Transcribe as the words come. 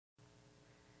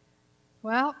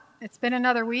Well, it's been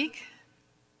another week,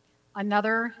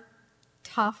 another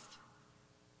tough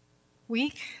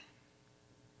week.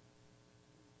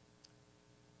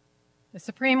 The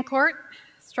Supreme Court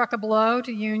struck a blow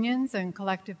to unions and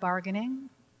collective bargaining.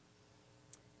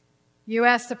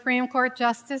 U.S. Supreme Court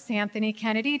Justice Anthony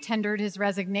Kennedy tendered his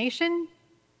resignation.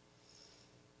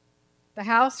 The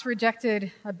House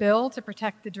rejected a bill to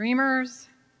protect the Dreamers.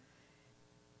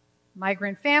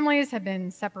 Migrant families have been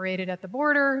separated at the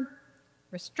border.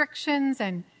 Restrictions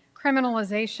and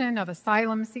criminalization of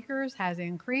asylum seekers has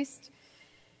increased.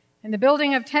 And the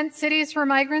building of tent cities for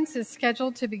migrants is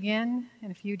scheduled to begin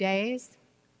in a few days.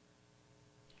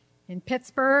 In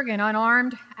Pittsburgh, an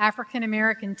unarmed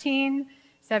African-American teen,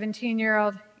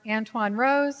 17-year-old Antoine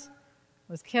Rose,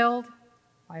 was killed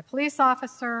by a police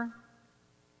officer.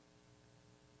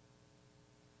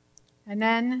 And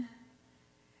then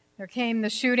there came the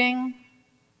shooting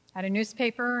at a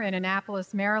newspaper in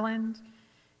Annapolis, Maryland,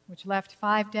 which left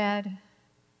 5 dead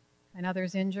and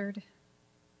others injured.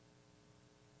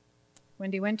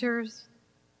 Wendy Winters,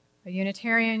 a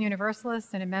Unitarian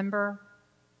Universalist and a member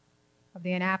of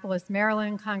the Annapolis,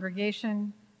 Maryland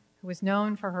congregation, who was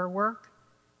known for her work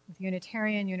with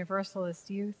Unitarian Universalist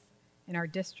youth in our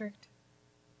district,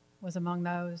 was among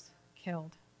those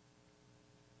killed.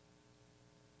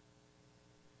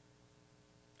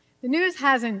 The news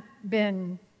hasn't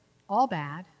been all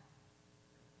bad.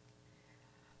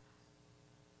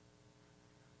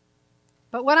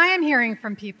 But what I am hearing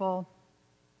from people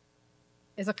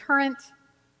is a current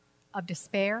of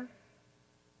despair,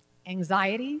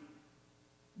 anxiety,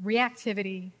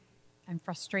 reactivity, and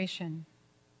frustration.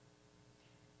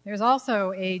 There's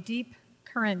also a deep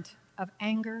current of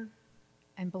anger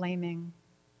and blaming.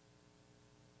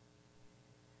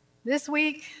 This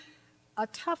week, a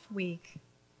tough week,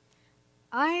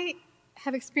 I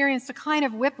have experienced a kind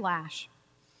of whiplash,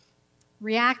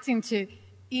 reacting to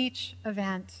each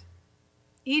event,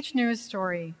 each news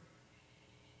story,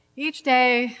 each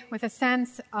day with a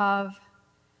sense of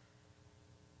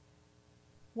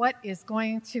what is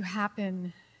going to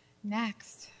happen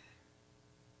next.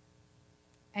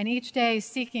 And each day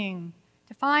seeking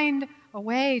to find a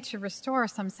way to restore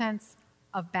some sense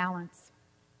of balance.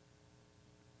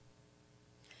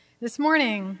 This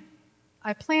morning,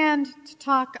 I planned to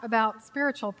talk about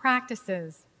spiritual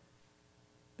practices.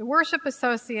 The Worship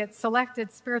Associates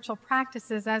selected spiritual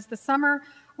practices as the summer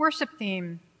worship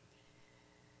theme.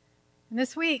 And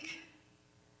this week,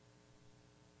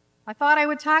 I thought I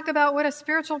would talk about what a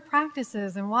spiritual practice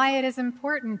is and why it is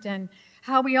important and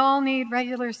how we all need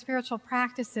regular spiritual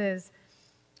practices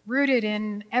rooted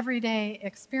in everyday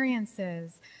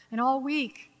experiences. And all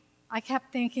week, I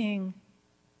kept thinking,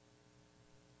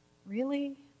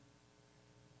 really?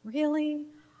 Really?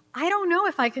 I don't know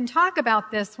if I can talk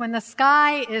about this when the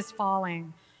sky is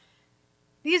falling.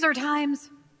 These are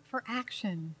times for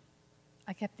action,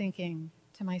 I kept thinking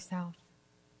to myself.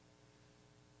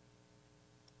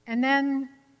 And then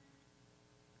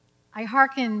I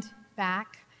hearkened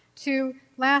back to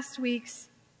last week's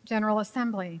General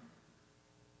Assembly.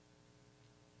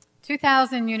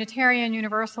 2,000 Unitarian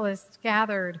Universalists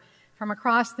gathered from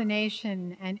across the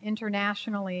nation and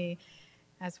internationally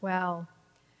as well.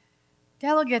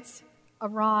 Delegates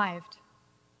arrived,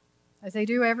 as they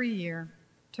do every year,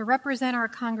 to represent our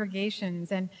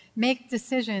congregations and make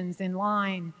decisions in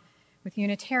line with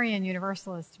Unitarian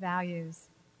Universalist values.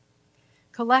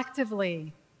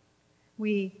 Collectively,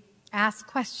 we ask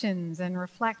questions and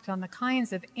reflect on the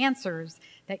kinds of answers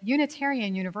that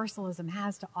Unitarian Universalism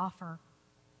has to offer,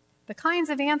 the kinds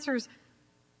of answers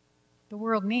the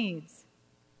world needs,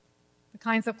 the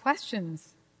kinds of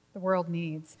questions the world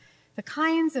needs, the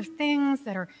kinds of things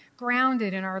that are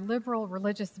grounded in our liberal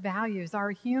religious values,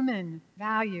 our human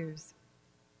values.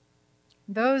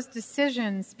 Those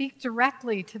decisions speak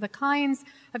directly to the kinds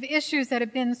of issues that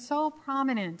have been so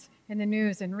prominent in the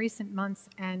news in recent months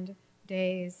and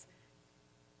days.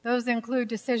 Those include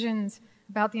decisions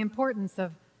about the importance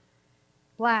of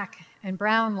Black and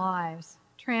brown lives,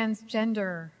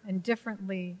 transgender and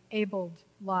differently abled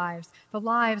lives, the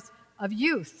lives of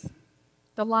youth,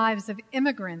 the lives of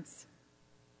immigrants,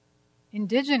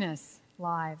 indigenous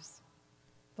lives,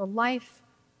 the life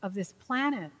of this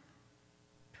planet,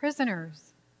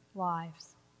 prisoners'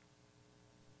 lives.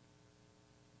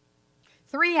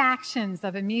 3 actions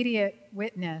of immediate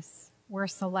witness were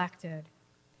selected,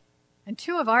 and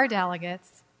 2 of our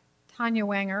delegates, Tanya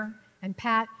Wenger and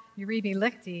Pat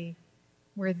Uribe-Lichty,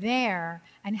 were there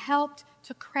and helped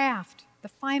to craft the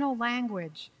final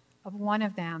language of one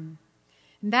of them.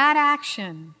 And that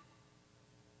action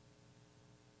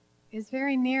is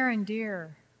very near and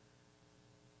dear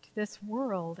to this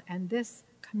world and this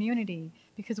community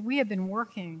because we have been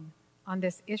working on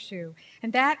this issue.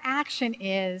 And that action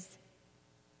is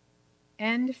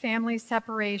end family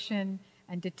separation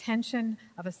and detention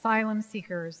of asylum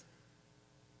seekers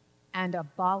and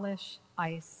abolish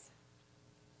ICE.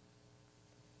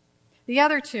 The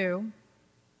other two,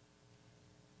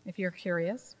 if you're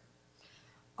curious,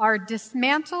 are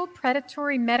dismantle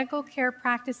predatory medical care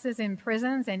practices in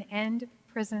prisons and end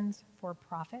prisons for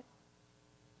profit.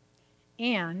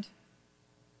 And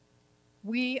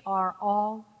we are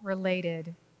all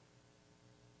related.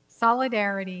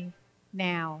 Solidarity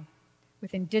now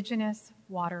with Indigenous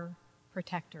water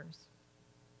protectors.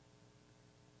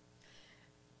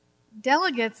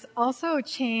 Delegates also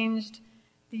changed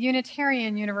the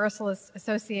Unitarian Universalist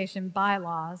Association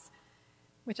bylaws,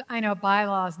 which I know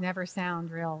bylaws never sound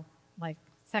real like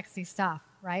sexy stuff,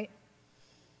 right?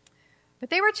 But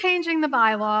they were changing the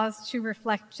bylaws to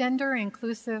reflect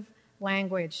gender-inclusive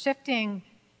language, shifting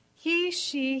he,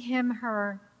 she, him,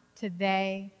 her to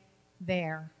they,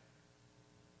 their.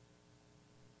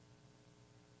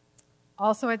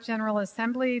 Also at General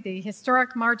Assembly, the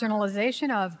historic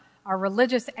marginalization of our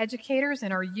religious educators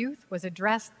and our youth was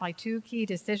addressed by two key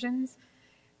decisions.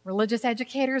 Religious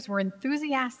educators were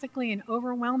enthusiastically and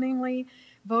overwhelmingly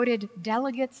voted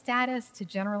delegate status to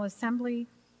General Assembly.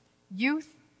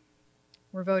 Youth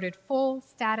were voted full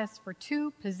status for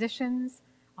two positions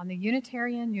on the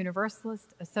Unitarian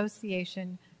Universalist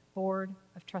Association Board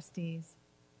of Trustees.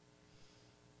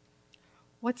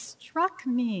 What struck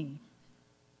me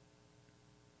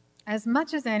as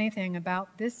much as anything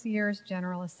about this year's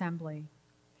General Assembly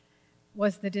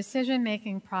was the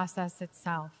decision-making process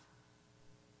itself.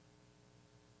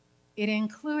 It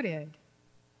included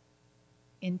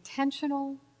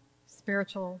intentional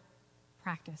spiritual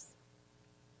practice.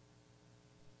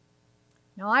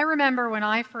 Now, I remember when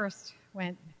I first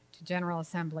went to General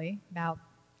Assembly about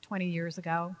 20 years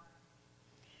ago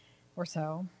or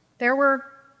so, there were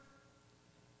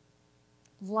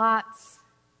lots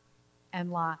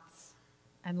and lots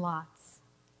and lots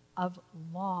of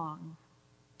long,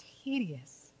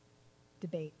 tedious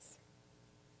debates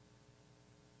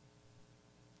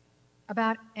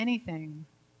about anything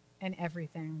and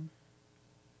everything.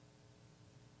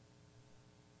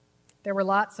 There were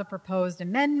lots of proposed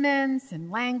amendments and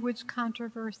language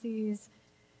controversies,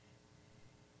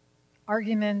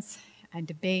 arguments and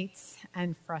debates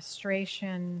and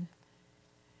frustration.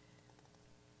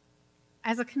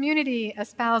 As a community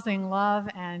espousing love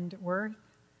and worth,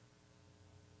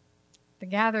 the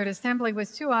gathered assembly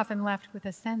was too often left with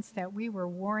a sense that we were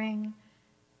warring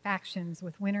factions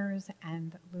with winners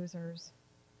and losers.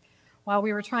 While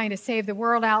we were trying to save the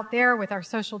world out there with our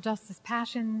social justice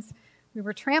passions, we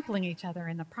were trampling each other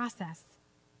in the process.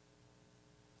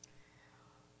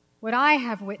 What I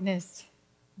have witnessed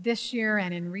this year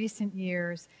and in recent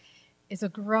years is a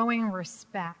growing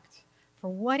respect for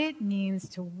what it means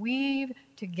to weave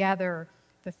together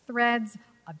the threads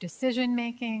of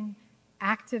decision-making,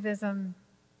 activism,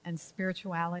 and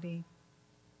spirituality,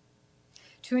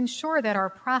 to ensure that our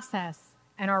process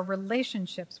and our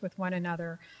relationships with one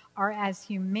another are as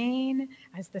humane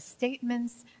as the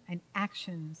statements and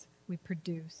actions we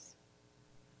produce.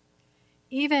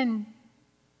 Even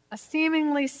a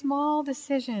seemingly small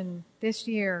decision this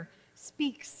year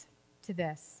speaks to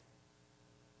this.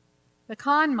 The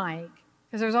con mic,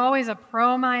 because there's always a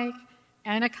pro mic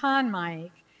and a con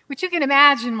mic, which you can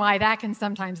imagine why that can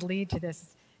sometimes lead to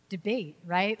this debate,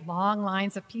 right? Long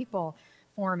lines of people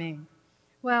forming.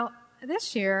 Well,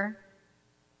 this year,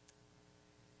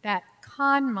 that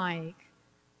con mic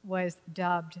was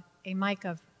dubbed a mic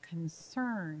of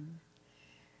concern,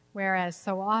 whereas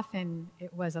so often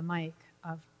it was a mic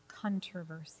of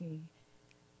controversy.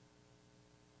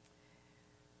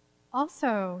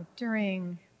 Also,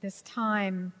 during this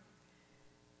time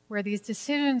where these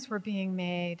decisions were being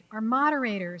made, our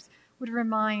moderators would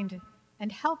remind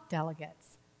and help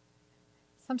delegates.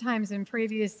 Sometimes in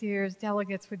previous years,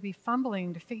 delegates would be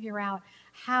fumbling to figure out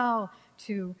how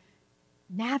to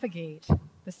navigate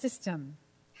the system,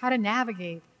 how to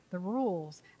navigate the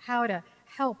rules, how to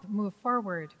help move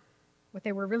forward what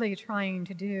they were really trying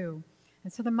to do.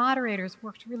 And so the moderators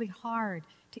worked really hard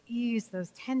to ease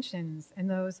those tensions and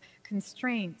those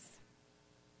constraints.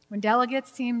 When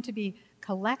delegates seemed to be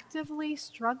collectively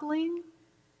struggling,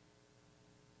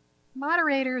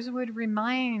 moderators would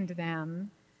remind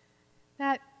them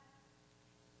that,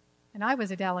 and I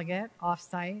was a delegate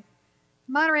off-site,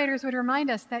 moderators would remind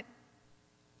us that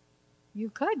you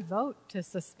could vote to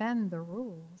suspend the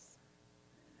rules.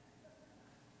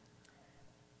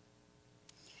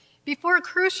 Before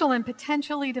crucial and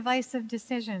potentially divisive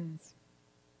decisions,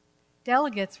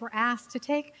 delegates were asked to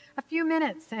take a few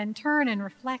minutes and turn and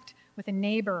reflect with a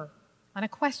neighbor on a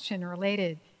question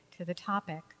related to the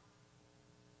topic.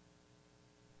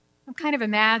 I'm kind of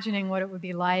imagining what it would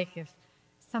be like if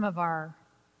some of our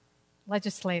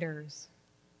legislators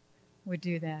would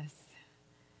do this,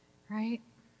 right?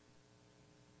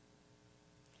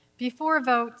 Before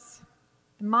votes,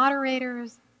 the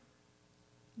moderators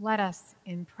led us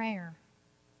in prayer.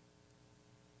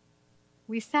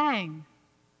 We sang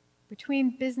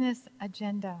between business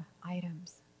agenda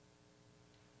items.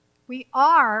 We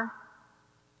are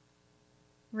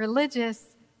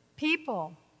religious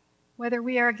people, whether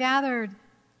we are gathered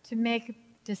to make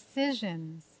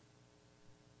decisions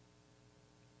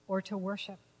or to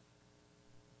worship.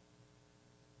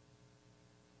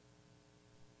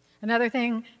 Another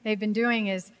thing they've been doing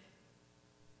is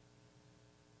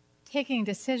taking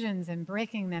decisions and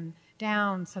breaking them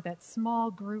down so that small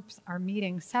groups are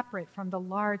meeting separate from the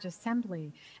large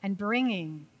assembly and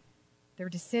bringing their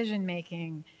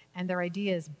decision-making and their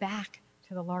ideas back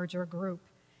to the larger group.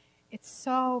 It's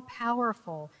so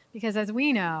powerful because, as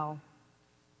we know,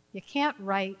 you can't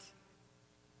write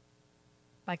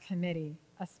by committee,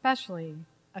 especially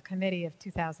a committee of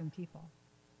 2,000 people.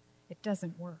 It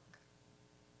doesn't work.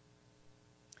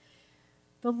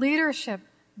 The leadership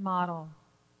model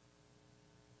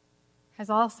has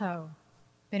also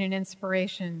been an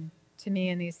inspiration to me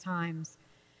in these times.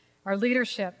 Our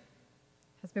leadership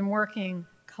has been working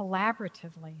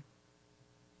collaboratively.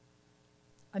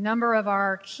 A number of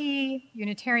our key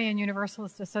Unitarian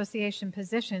Universalist Association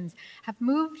positions have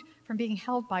moved from being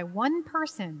held by one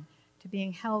person to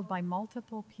being held by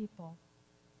multiple people.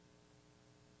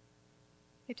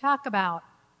 They talk about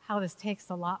how this takes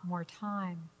a lot more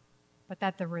time, but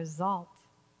that the result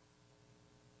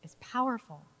is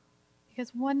powerful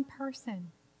because one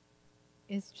person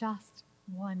is just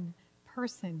one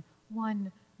person,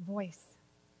 one voice.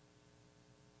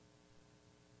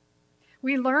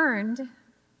 We learned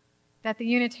that the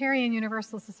Unitarian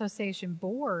Universalist Association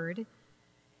Board,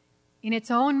 in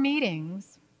its own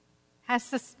meetings, has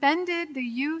suspended the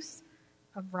use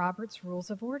of Robert's Rules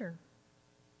of Order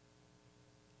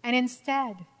and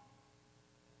instead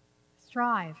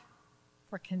strive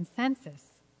for consensus.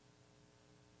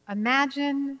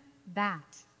 Imagine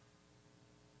that.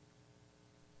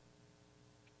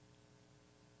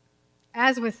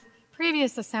 As with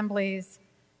previous assemblies,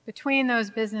 between those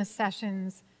business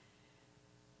sessions,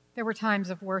 there were times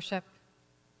of worship,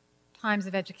 times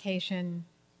of education,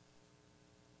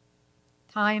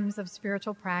 times of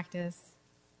spiritual practice,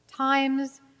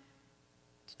 times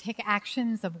to take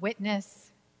actions of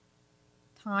witness,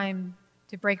 time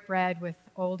to break bread with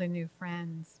old and new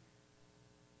friends.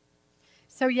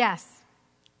 So yes,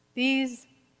 these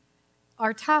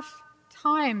are tough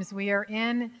times. We are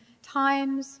in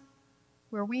times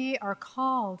where we are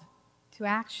called to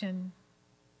action.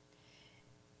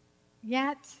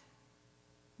 Yet,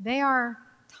 they are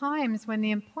times when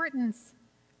the importance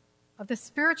of the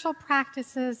spiritual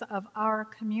practices of our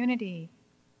community,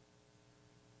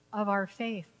 of our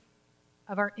faith,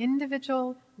 of our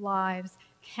individual lives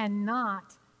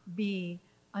cannot be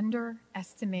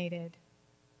underestimated.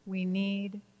 We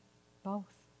need both.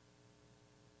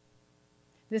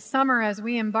 This summer, as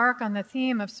we embark on the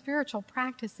theme of spiritual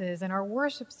practices in our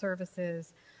worship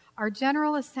services, our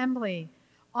General Assembly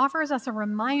offers us a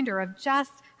reminder of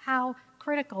just how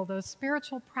critical those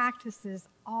spiritual practices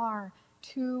are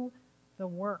to the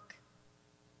work.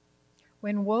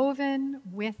 When woven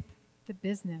with the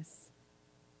business,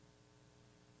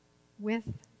 with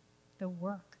the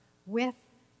work, with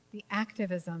the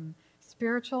activism,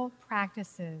 spiritual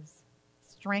practices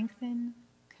strengthen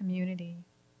community.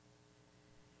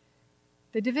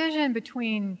 The division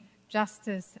between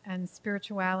justice and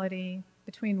spirituality,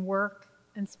 between work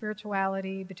and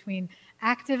spirituality, between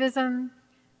activism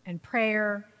and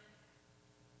prayer,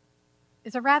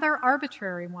 is a rather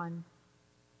arbitrary one.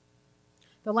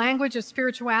 The language of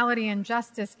spirituality and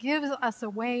justice gives us a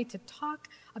way to talk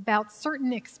about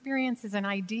certain experiences and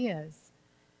ideas,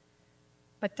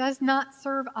 but does not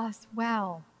serve us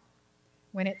well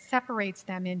when it separates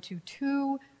them into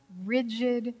two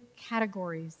rigid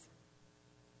categories.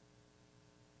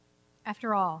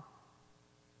 After all,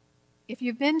 if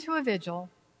you've been to a vigil,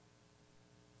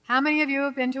 how many of you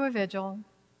have been to a vigil?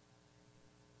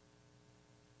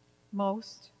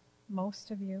 Most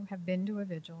of you have been to a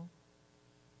vigil.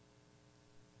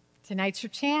 Tonight's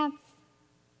your chance.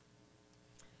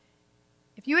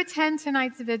 If you attend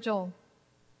tonight's vigil,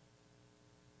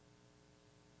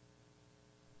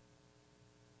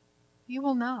 you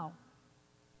will know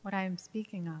what I am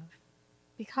speaking of,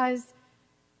 because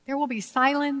there will be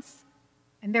silence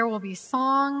and there will be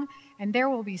song, and there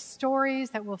will be stories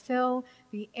that will fill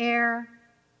the air.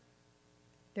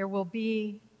 There will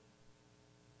be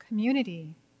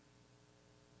community.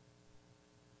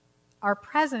 Our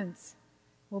presence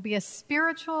will be a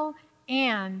spiritual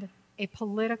and a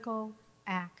political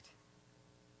act.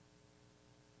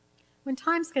 When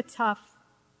times get tough,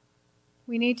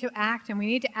 we need to act, and we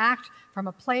need to act from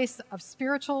a place of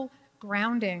spiritual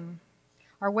grounding.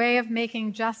 Our way of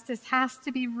making justice has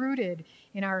to be rooted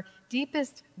in our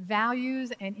deepest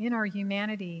values and in our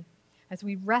humanity. As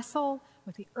we wrestle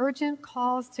with the urgent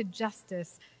calls to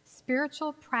justice,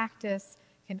 spiritual practice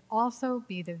can also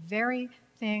be the very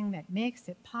thing that makes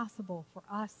it possible for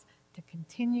us to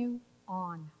continue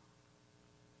on.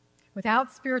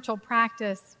 Without spiritual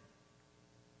practice,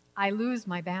 I lose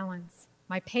my balance,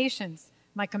 my patience,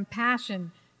 my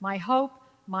compassion, my hope,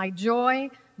 my joy,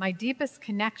 my deepest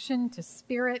connection to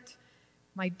spirit,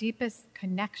 my deepest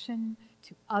connection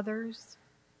to others,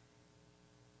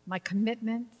 my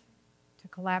commitment to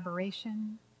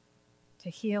collaboration, to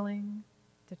healing,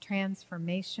 to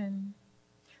transformation.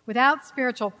 Without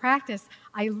spiritual practice,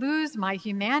 I lose my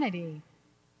humanity,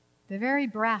 the very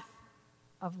breath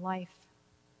of life.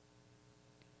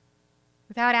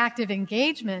 Without active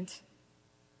engagement,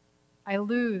 I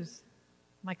lose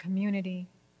my community,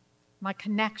 my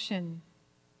connection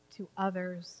to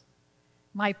others,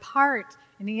 my part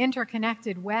in the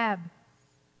interconnected web,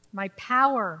 my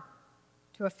power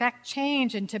to affect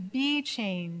change and to be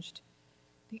changed,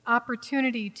 the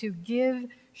opportunity to give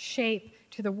shape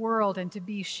to the world and to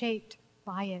be shaped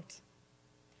by it.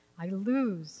 I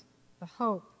lose the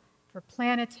hope for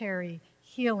planetary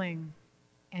healing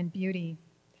and beauty.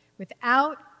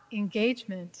 Without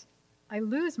engagement, I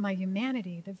lose my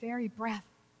humanity, the very breath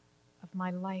of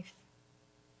my life.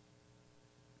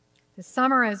 This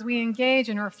summer, as we engage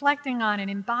in reflecting on and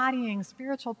embodying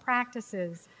spiritual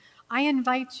practices, I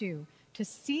invite you to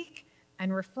seek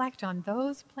and reflect on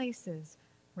those places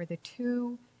where the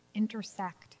two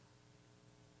intersect.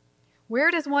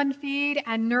 Where does one feed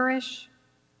and nourish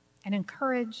and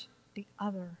encourage the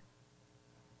other?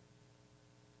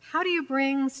 How do you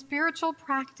bring spiritual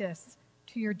practice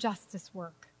to your justice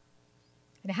work?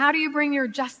 And how do you bring your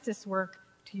justice work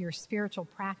to your spiritual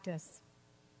practice?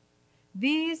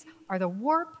 These are the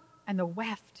warp and the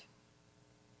weft.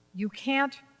 You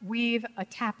can't weave a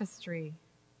tapestry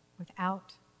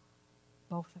without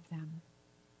both of them.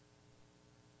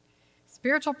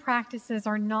 Spiritual practices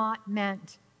are not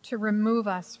meant to remove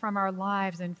us from our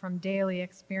lives and from daily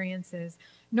experiences,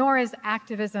 nor is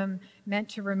activism meant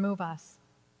to remove us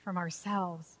from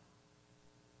ourselves,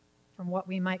 from what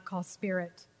we might call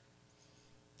spirit.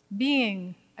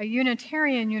 Being a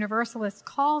Unitarian Universalist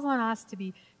calls on us to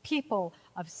be people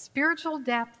of spiritual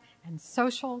depth and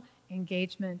social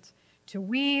engagement, to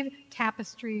weave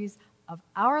tapestries of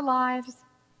our lives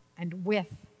and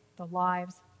with the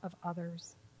lives of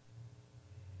others.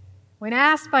 When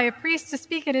asked by a priest to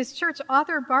speak at his church,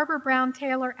 author Barbara Brown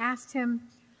Taylor asked him,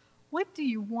 "What do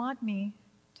you want me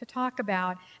to talk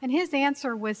about?" And his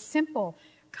answer was simple: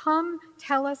 "Come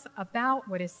tell us about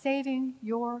what is saving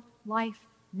your life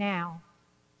now."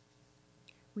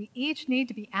 We each need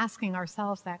to be asking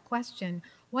ourselves that question: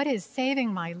 what is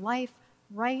saving my life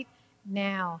right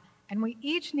now? And we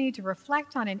each need to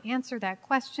reflect on and answer that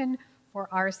question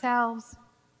for ourselves.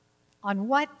 On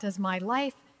what does my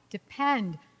life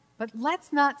depend? But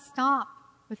let's not stop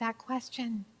with that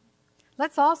question.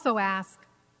 Let's also ask,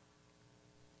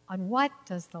 on what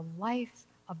does the life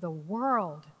of the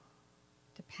world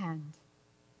depend?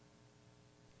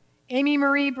 Amy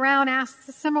Marie Brown asks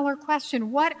a similar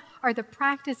question: what are the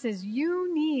practices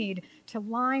you need to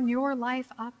line your life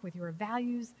up with your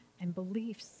values and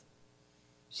beliefs?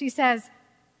 She says,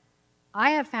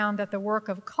 "I have found that the work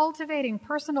of cultivating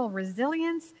personal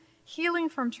resilience, healing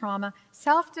from trauma,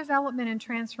 self-development, and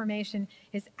transformation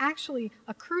is actually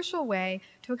a crucial way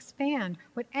to expand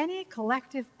what any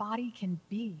collective body can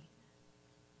be.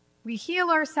 We heal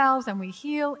ourselves and we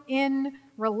heal in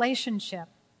relationship.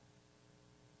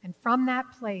 And from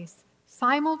that place,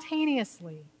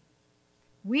 simultaneously,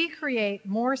 we create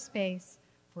more space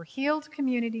for healed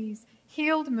communities,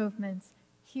 healed movements,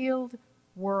 healed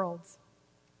worlds.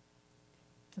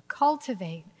 To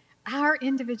cultivate our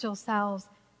individual selves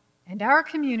and our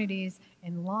communities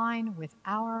in line with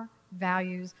our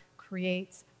values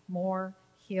creates more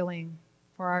healing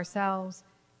for ourselves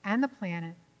and the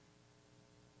planet.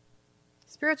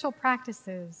 Spiritual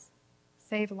practices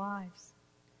save lives.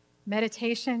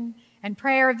 Meditation and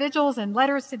prayer, vigils and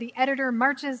letters to the editor,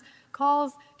 marches,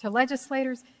 calls to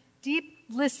legislators, deep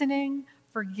listening,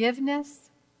 forgiveness,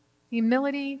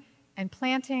 humility, and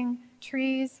planting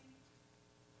trees.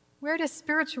 Where does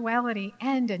spirituality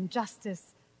end and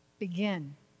justice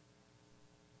begin?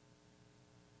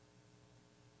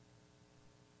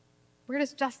 Where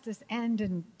does justice end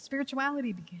and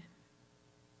spirituality begin?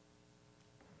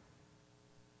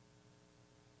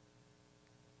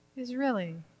 It is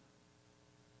really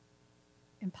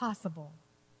impossible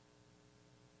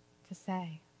to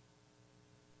say,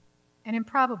 and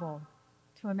improbable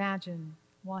to imagine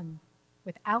one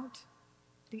without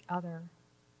the other.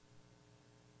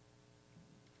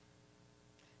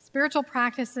 Spiritual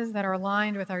practices that are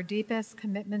aligned with our deepest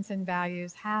commitments and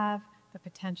values have the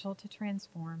potential to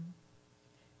transform.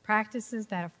 Practices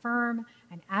that affirm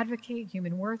and advocate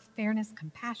human worth, fairness,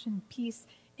 compassion, peace,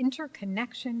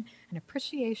 interconnection, and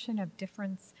appreciation of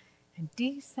difference, and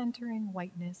decentering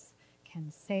whiteness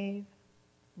can save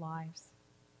lives.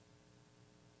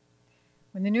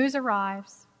 When the news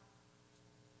arrives,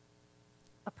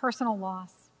 a personal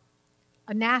loss,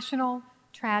 a national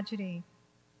tragedy,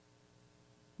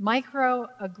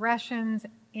 microaggressions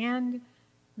and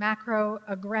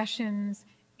macroaggressions,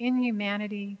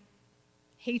 inhumanity,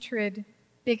 hatred,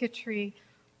 bigotry,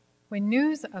 when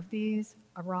news of these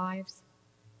arrives,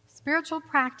 spiritual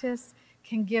practice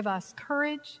can give us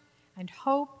courage and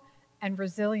hope and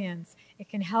resilience. It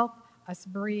can help us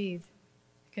breathe.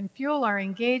 It can fuel our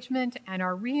engagement and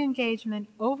our re-engagement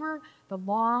over the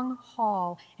long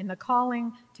haul in the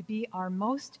calling to be our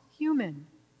most human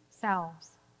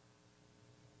selves.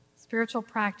 Spiritual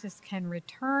practice can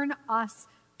return us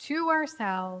to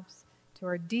ourselves, to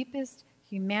our deepest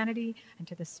humanity, and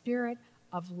to the spirit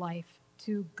of life,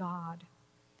 to God.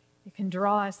 It can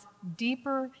draw us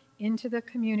deeper into the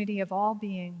community of all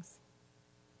beings,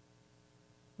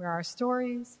 where our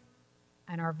stories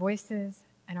and our voices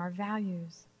and our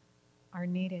values are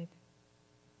needed.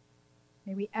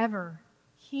 May we ever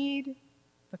heed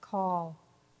the call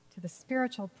to the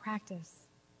spiritual practice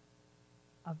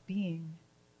of being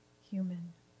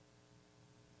human.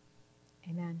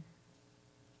 Amen.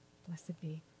 Blessed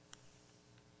be.